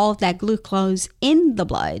releasing all of that glucose in the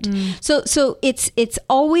blood. So it's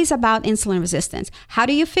always about insulin resistance. How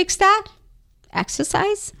do you fix that?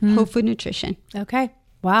 Exercise, whole food nutrition. Okay.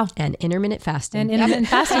 Wow. And intermittent fasting.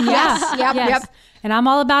 Yes. And I'm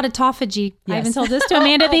all about autophagy. I even told this to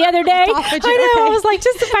Amanda the other day. I was like,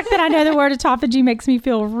 just the fact that I know the word autophagy makes me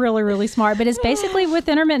feel really, really smart. But it's basically with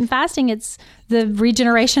intermittent fasting, it's the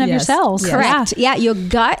regeneration of your cells. Correct. Yeah, your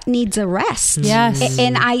gut needs a rest. Yes.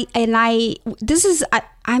 And I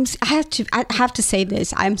have to say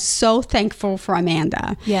this. I'm so thankful for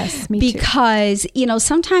Amanda. Yes, me too. Because,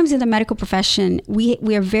 sometimes in the medical profession, we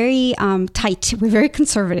are very tight. We're very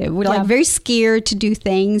conservative. We're like very scared to do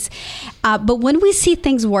things. But when we really see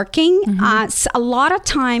things working. A lot of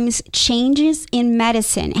times changes in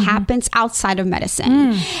medicine happens outside of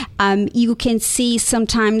medicine. You can see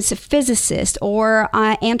sometimes physicists or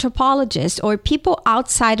anthropologists or people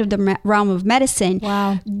outside of the realm of medicine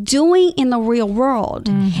doing in the real world.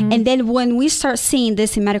 And then when we start seeing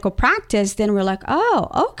this in medical practice, then we're like, oh,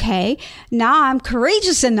 okay, now I'm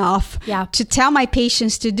courageous enough to tell my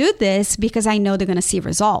patients to do this because I know they're going to see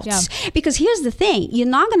results. Because here's the thing, you're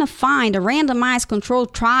not going to find a randomized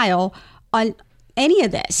controlled trial on any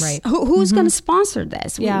of this. Right. Who's going to sponsor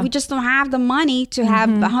this? We just don't have the money to have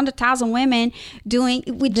 100,000 women doing.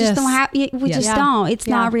 We just don't have. We just don't. It's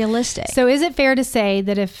not realistic. So, is it fair to say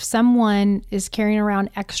that if someone is carrying around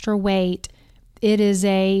extra weight, that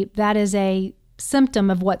is a symptom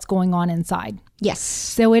of what's going on inside? Yes.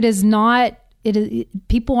 So it is not.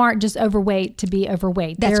 People aren't just overweight to be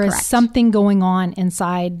overweight. That's there correct. is something going on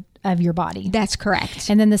inside of your body. That's correct.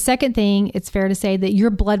 And then the second thing, it's fair to say that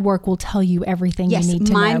your blood work will tell you everything you need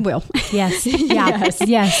to know. Mine will. Yes.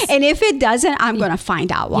 Yes. And if it doesn't, I'm going to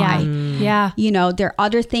find out why. Yeah. You know, there are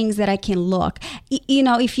other things that I can look. You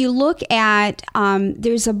know, if you look at,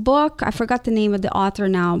 there's a book, I forgot the name of the author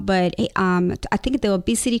now, but I think the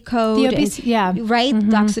Obesity Code. Right?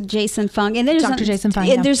 Dr. Jason Fung. And there's Jason Fung,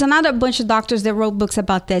 there's another bunch of doctors that wrote books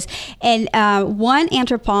about this. And one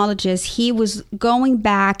anthropologist, he was going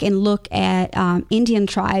back and look at Indian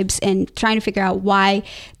tribes and trying to figure out why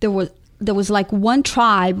there was like one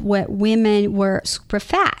tribe where women were super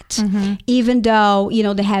fat, even though, you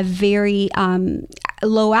know, they have very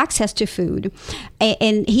low access to food.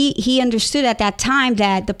 And he understood at that time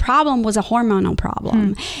that the problem was a hormonal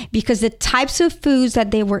problem because the types of foods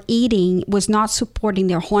that they were eating was not supporting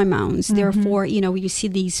their hormones. Therefore, you know, you see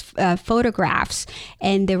these photographs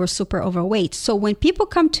and they were super overweight. So when people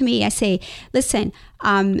come to me, I say, listen,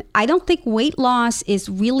 I don't think weight loss is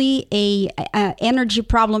really a energy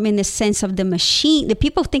problem in the sense of the machine. The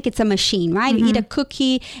people think it's a machine, right? You eat a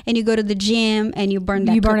cookie and you go to the gym and you burn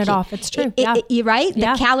that. You burn cookie. it off. It's true. You're right.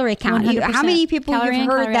 The calorie count. How many people calorie you've in,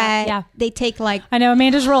 heard that out. they take like? I know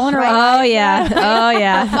Amanda's rolling her Oh yeah.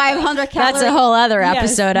 500 calories. That's a whole other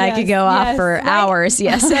episode. I could go off for hours.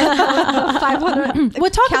 Yes. 500. We'll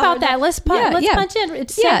talk about that. Let's punch in.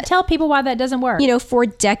 Tell people why that doesn't work. You know, for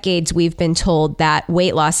decades we've been told that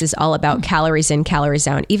weight loss is all about calories in, calories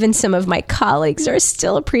out. Even some of my colleagues are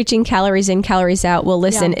still preaching calories in, calories out. Well,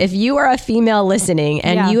 listen, if you are a female listening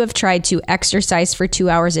and you have tried to exercise for 2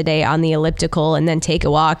 hours a day on the elliptical and then take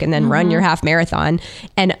a walk and then run your half marathon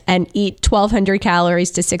and eat 1,200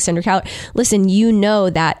 calories to 600 calories, listen, you know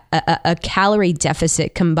that a calorie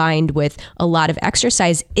deficit combined with a lot of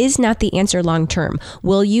exercise is not the answer long term.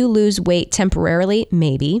 Will you lose weight temporarily?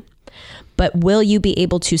 Maybe. But will you be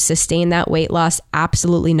able to sustain that weight loss?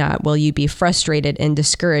 Absolutely not. Will you be frustrated and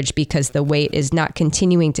discouraged because the weight is not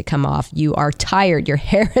continuing to come off? You are tired. Your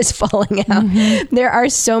hair is falling out. There are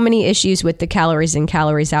so many issues with the calories in,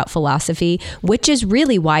 calories out philosophy, which is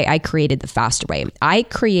really why I created the Faster Way. I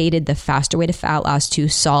created the Faster Way to Fat Loss to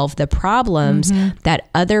solve the problems that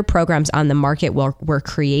other programs on the market were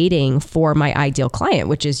creating for my ideal client,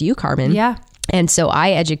 which is you, Carmen. Yeah. And so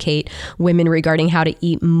I educate women regarding how to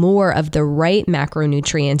eat more of the right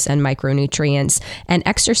macronutrients and micronutrients and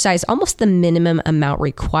exercise almost the minimum amount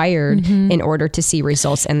required in order to see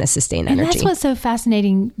results and the sustained energy. And that's what's so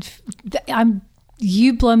fascinating.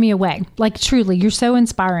 You blow me away. Like truly, you're so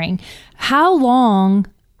inspiring. How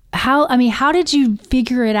did you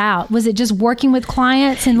figure it out? Was it just working with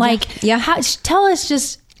clients and tell us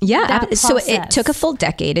just. Yeah. So it took a full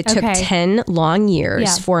decade. It took 10 long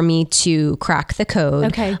years for me to crack the code.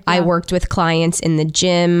 Okay. Yeah. I worked with clients in the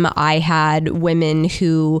gym. I had women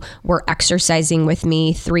who were exercising with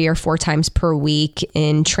me 3 or 4 times per week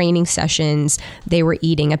in training sessions. They were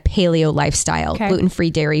eating a paleo lifestyle, gluten-free,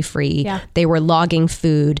 dairy-free. Yeah. They were logging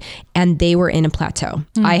food and they were in a plateau.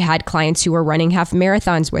 I had clients who were running half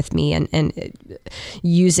marathons with me and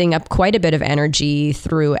using up quite a bit of energy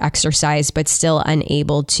through exercise, but still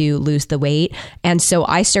unable to lose the weight. And so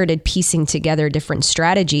I started piecing together different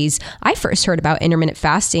strategies. I first heard about intermittent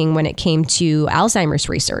fasting when it came to Alzheimer's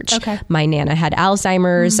research. My Nana had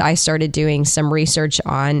Alzheimer's. I started doing some research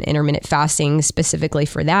on intermittent fasting specifically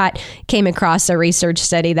for that. Came across a research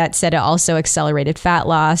study that said it also accelerated fat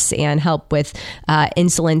loss and helped with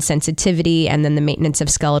insulin sensitivity and then the maintenance of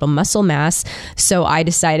skeletal muscle mass. So I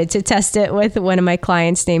decided to test it with one of my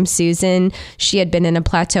clients named Susan. She had been in a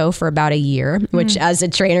plateau for about a year, which as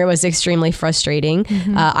a trainer was extremely frustrating.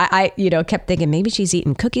 I kept thinking maybe she's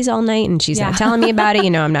eating cookies all night and she's not telling me about it.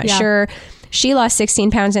 I'm not sure. She lost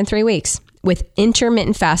 16 pounds in 3 weeks. with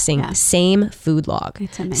intermittent fasting, same food log,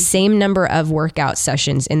 same number of workout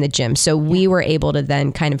sessions in the gym. So we were able to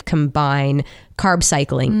then kind of combine carb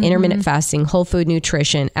cycling, intermittent fasting, whole food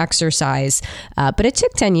nutrition, exercise. But it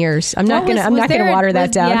took 10 years. I'm not going to water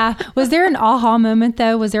that down. Yeah. Was there an aha moment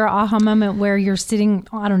though? Was there an aha moment where you're sitting,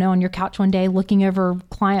 I don't know, on your couch one day looking over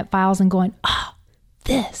client files and going, oh,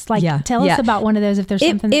 this, tell us about one of those if there's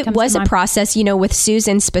something that comes to mind. It was a process, with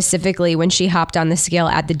Susan specifically when she hopped on the scale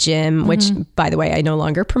at the gym, which by the way, I no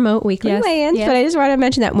longer promote weekly weigh-ins, but I just wanted to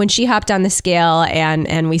mention that when she hopped on the scale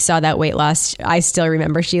and we saw that weight loss, I still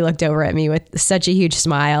remember she looked over at me with such a huge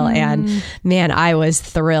smile and man, I was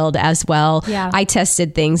thrilled as well. Yeah. I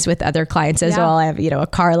tested things with other clients as well. I have, a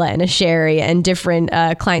Carla and a Sherry and different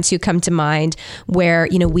clients who come to mind where,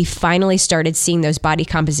 we finally started seeing those body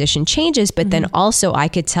composition changes, but then also I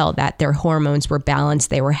could tell that their hormones were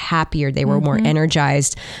balanced. They were happier. They were more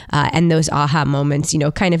energized. And those aha moments,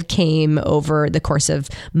 kind of came over the course of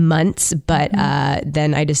months. But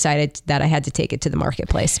then I decided that I had to take it to the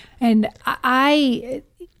marketplace. And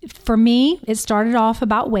for me, it started off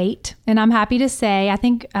about weight. And I'm happy to say, I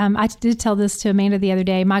think I did tell this to Amanda the other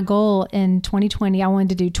day. My goal in 2020, I wanted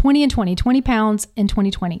to do 20 pounds in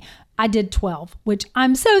 2020. I did 12, which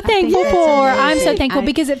I'm so thankful for. I'm so thankful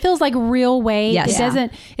because it feels like real weight. Yes.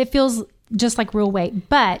 It feels just like real weight.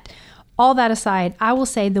 But all that aside, I will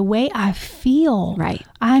say the way I feel. Right.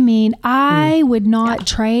 I mean, I would not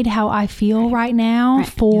trade how I feel right now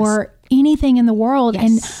for anything in the world.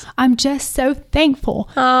 And I'm just so thankful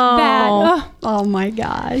that, oh my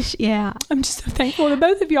gosh. Yeah. I'm just so thankful to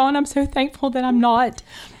both of y'all. And I'm so thankful that I'm not,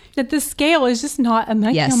 that the scale is just not a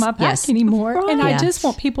monkey on my back anymore. Right. And I just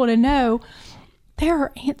want people to know there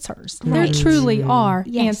are answers. There truly are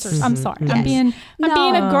answers. I'm sorry. I'm being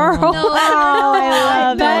a girl. No,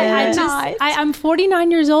 I love it. I'm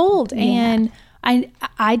 49 years old and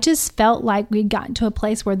I just felt like we'd gotten to a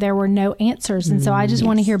place where there were no answers. And so I just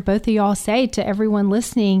want to hear both of y'all say to everyone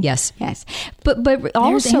listening. Yes. But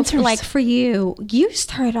also like for you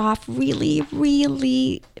started off really,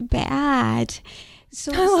 really bad.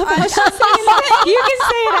 So I love how she's saying that. You can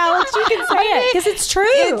say it, Alex. You can say it because it's true.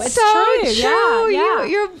 It's so true. Yeah.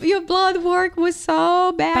 Your blood work was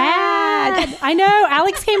so bad. I know.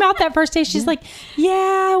 Alex came out that first day. She's like,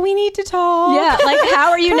 "Yeah, we need to talk." Yeah, like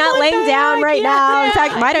how are you not laying down right now? In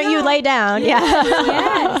fact, why don't you lay down?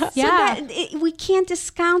 Yes. So we can't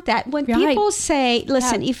discount that. When people say,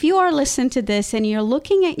 "Listen, if you are listening to this and you're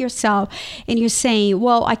looking at yourself and you're saying,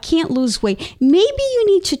 well, I can't lose weight," maybe you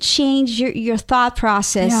need to change your thought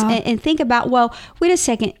process and think about, well, wait a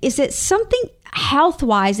second, is it something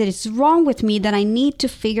health-wise that is wrong with me that I need to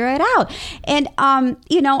figure it out? And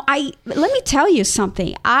let me tell you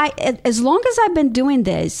something. As long as I've been doing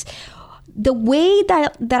this, the way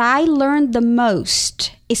that I learned the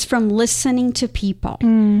most is from listening to people.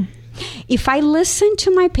 If I listen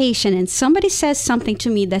to my patient and somebody says something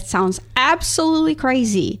to me that sounds absolutely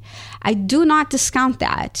crazy, I do not discount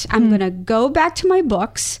that. I'm going to go back to my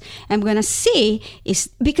books. I'm going to see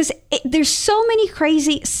because there's so many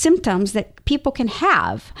crazy symptoms that people can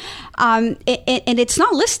have. And it's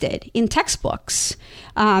not listed in textbooks.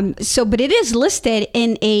 But it is listed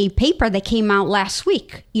in a paper that came out last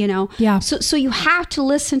week, Yeah. So you have to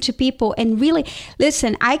listen to people and really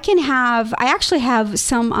listen. I actually have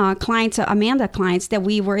some clients, Amanda clients, that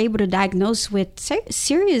we were able to diagnose with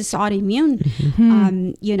serious autoimmune,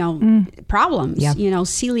 problems,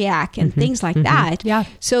 celiac and things like that. Yeah.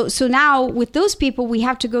 So now with those people, we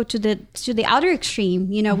have to go to the other extreme.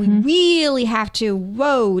 We really have to,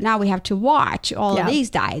 now we have to watch all of these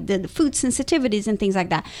diet, the food sensitivities and things like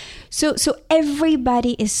that. So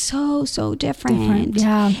everybody is so different.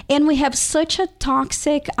 Yeah. And we have such a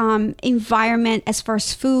toxic environment as far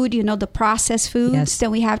as food, the processed foods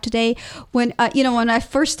that we have today. When I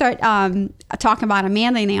first started talking about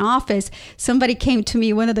Amanda in the office, somebody came to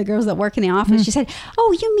me, one of the girls that work in the office, she said,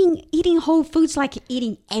 "Oh, you mean eating whole foods like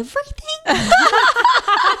eating everything?"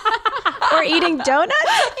 Or eating donuts?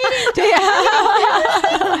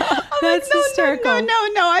 That's hysterical. No.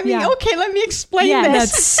 I mean, okay, let me explain this.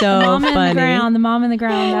 That's so the mom funny. The mom in the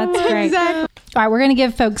ground. That's great. Exactly. All right, we're going to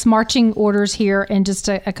give folks marching orders here in just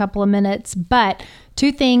a couple of minutes. But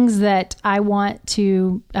two things that I want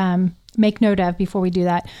to make note of before we do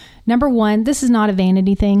that. Number one, this is not a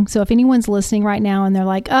vanity thing. So if anyone's listening right now and they're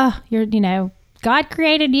like, you're, God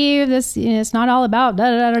created you. This it's not all about da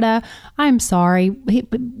da da da. I'm sorry.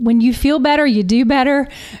 When you feel better, you do better,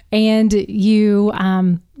 and you.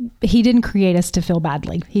 He didn't create us to feel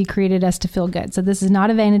badly. He created us to feel good. So this is not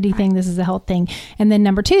a vanity thing. This is a health thing. And then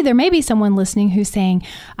number two, there may be someone listening who's saying,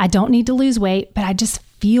 I don't need to lose weight, but I just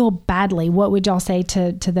feel badly, what would y'all say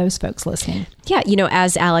to those folks listening? Yeah,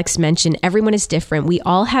 as Alex mentioned, everyone is different. We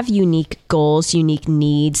all have unique goals, unique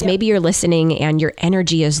needs. Yep. Maybe you're listening and your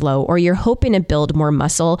energy is low, or you're hoping to build more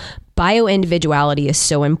muscle. Bio-individuality is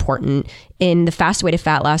so important. In the Fast Way to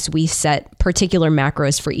Fat Loss, we set particular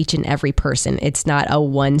macros for each and every person. It's not a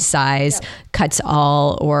one size cuts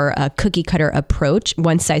all or a cookie cutter approach,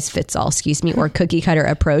 one size fits all, or cookie cutter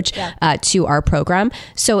approach to our program.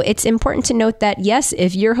 So it's important to note that, yes,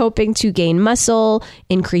 if you're hoping to gain muscle,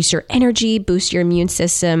 increase your energy, boost your immune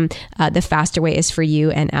system, the Faster Way is for you.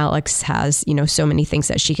 And Alex has, so many things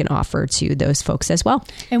that she can offer to those folks as well.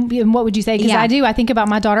 And what would you say? Because I think about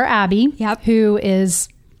my daughter, Abby, who is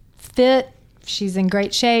fit. She's in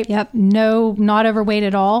great shape. No, not overweight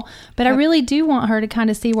at all. But I really do want her to kind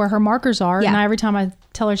of see where her markers are. And every time I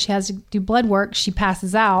tell her she has to do blood work, she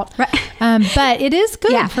passes out. Right. But it is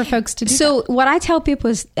good for folks to do So what I tell people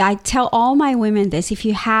is, I tell all my women this: if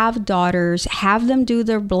you have daughters, have them do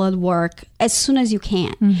their blood work as soon as you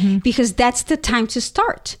can, because that's the time to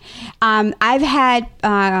start. I've had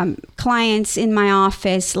clients in my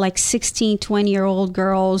office, like 16, 20-year-old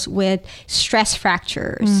girls with stress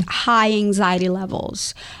fractures, high anxiety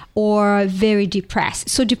levels, or very depressed.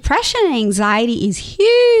 So depression and anxiety is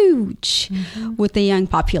huge with the young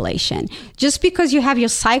population. Just because you have your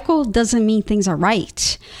cycle doesn't mean things are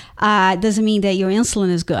right. Doesn't mean that your insulin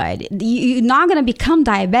is good. You're not going to become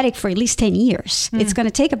diabetic for at least 10 years. It's going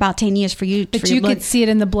to take about 10 years for you. But you could see it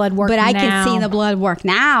in the blood work now. But I can see in the blood work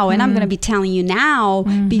now, and I'm going to be telling you now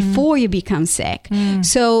before you become sick.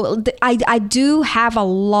 So I do have a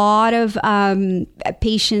lot of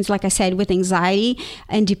patients, like I said, with anxiety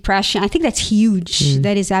and depression. I think that's huge.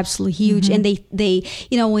 That is absolutely huge. And they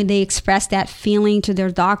when they express that feeling to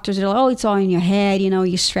their doctors, they're like, oh, it's all in your head.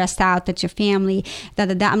 You're stressed out, that's your family,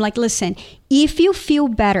 I'm like, listen, if you feel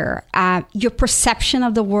better, your perception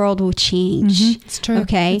of the world will change. It's true.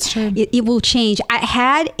 Okay, it's true. It will change. I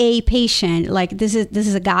had a patient, like this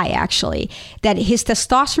is a guy actually, that his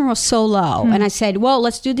testosterone was so low, and I said, well,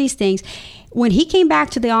 let's do these things. When he came back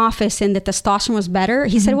to the office and the testosterone was better,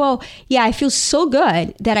 he said, well, yeah, I feel so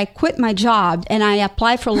good that I quit my job and I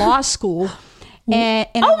applied for law school. And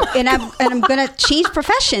I'm going to change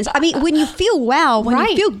professions. I mean, when you feel well, when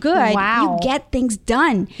you feel good, you get things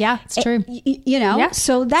done. Yeah, it's true.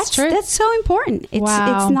 So that's so important. It's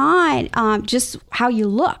not just how you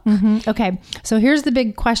look. Okay, so here's the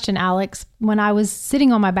big question, Alex. When I was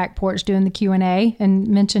sitting on my back porch doing the Q&A and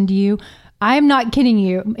mentioned you, I am not kidding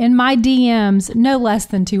you. In my DMs, no less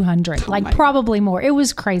than 200, probably more. It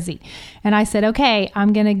was crazy. And I said, okay,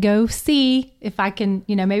 I'm going to go see if I can,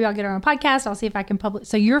 maybe I'll get her on a podcast. I'll see if I can publish.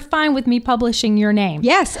 So you're fine with me publishing your name?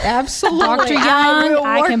 Yes, absolutely. Dr. Young,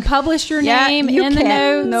 I can publish your name in the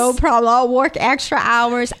notes. No problem. I'll work extra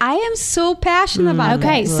hours. I am so passionate about it.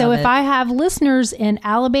 Okay, so if I have listeners in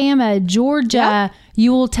Alabama, Georgia,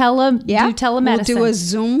 you will do telemedicine. We'll do a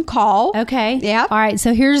Zoom call. Okay. Yeah. All right.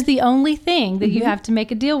 So here's the only thing that you have to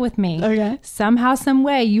make a deal with me. Okay. Somehow, some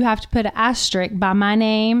way, you have to put an asterisk by my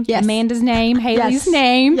name, Amanda's name, Haley's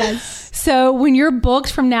name. Yes. So when you're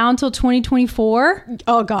booked from now until 2024,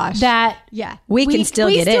 oh gosh, we can still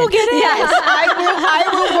get in. Yes, I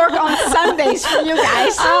will work on Sundays for you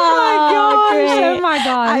guys. Oh my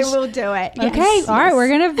gosh! I will do it. Okay, yes. All right, we're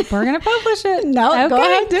gonna publish it. Go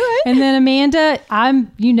ahead, do it. And then Amanda,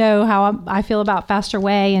 how I feel about Faster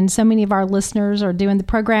Way, and so many of our listeners are doing the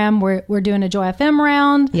program. We're doing a Joy FM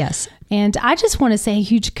round. Yes. And I just want to say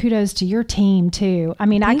huge kudos to your team too. I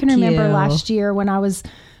mean, I can remember last year when I was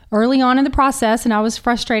early on in the process and I was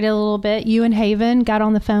frustrated a little bit. You and Haven got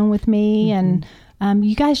on the phone with me and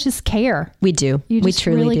you guys just care. We do. We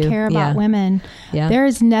truly really care about women. Yeah. There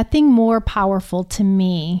is nothing more powerful to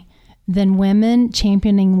me than women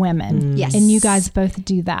championing women. Yes. And you guys both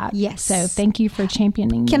do that. Yes. So thank you for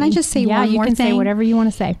championing Can me. I just say one more thing? Yeah, you can say whatever you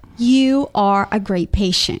want to say. You are a great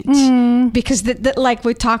patient. Because like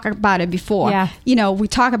we talked about it before. Yeah. We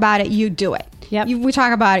talk about it, you do it. Yep. We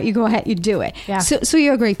talk about it, you go ahead, you do it. Yeah. So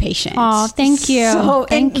you're a great patient. Oh, thank you.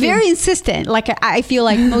 Thank you. Very insistent. Like I feel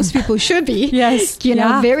like most people should be. Yes.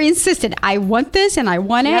 Very insistent. I want this and I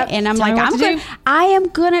want it. And I'm like, I am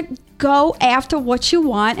going to go after what you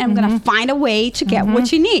want. And I'm going to find a way to get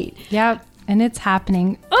what you need. Yep. And it's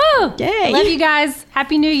happening. Oh, yay. Love you guys.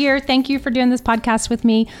 Happy New Year. Thank you for doing this podcast with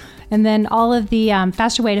me. And then all of the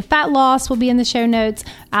Faster Way to Fat Loss will be in the show notes.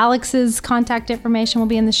 Alex's contact information will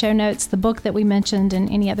be in the show notes, the book that we mentioned, and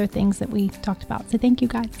any other things that we talked about. So thank you,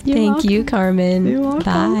 guys. Thank you, Carmen. You're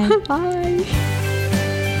welcome. Bye. Bye.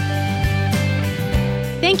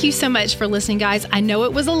 Thank you so much for listening, guys. I know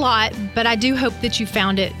it was a lot, but I do hope that you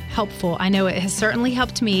found it helpful. I know it has certainly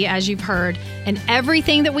helped me, as you've heard. And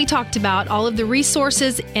everything that we talked about, all of the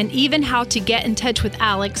resources, and even how to get in touch with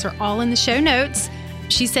Alex are all in the show notes.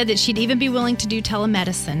 She said that she'd even be willing to do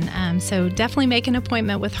telemedicine. So definitely make an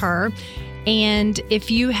appointment with her. And if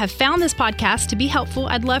you have found this podcast to be helpful,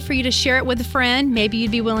 I'd love for you to share it with a friend. Maybe you'd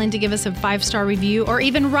be willing to give us a 5-star review or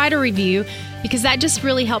even write a review, because that just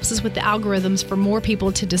really helps us with the algorithms for more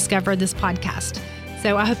people to discover this podcast.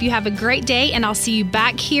 So I hope you have a great day, and I'll see you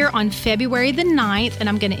back here on February the 9th, and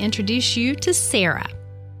I'm going to introduce you to Sarah.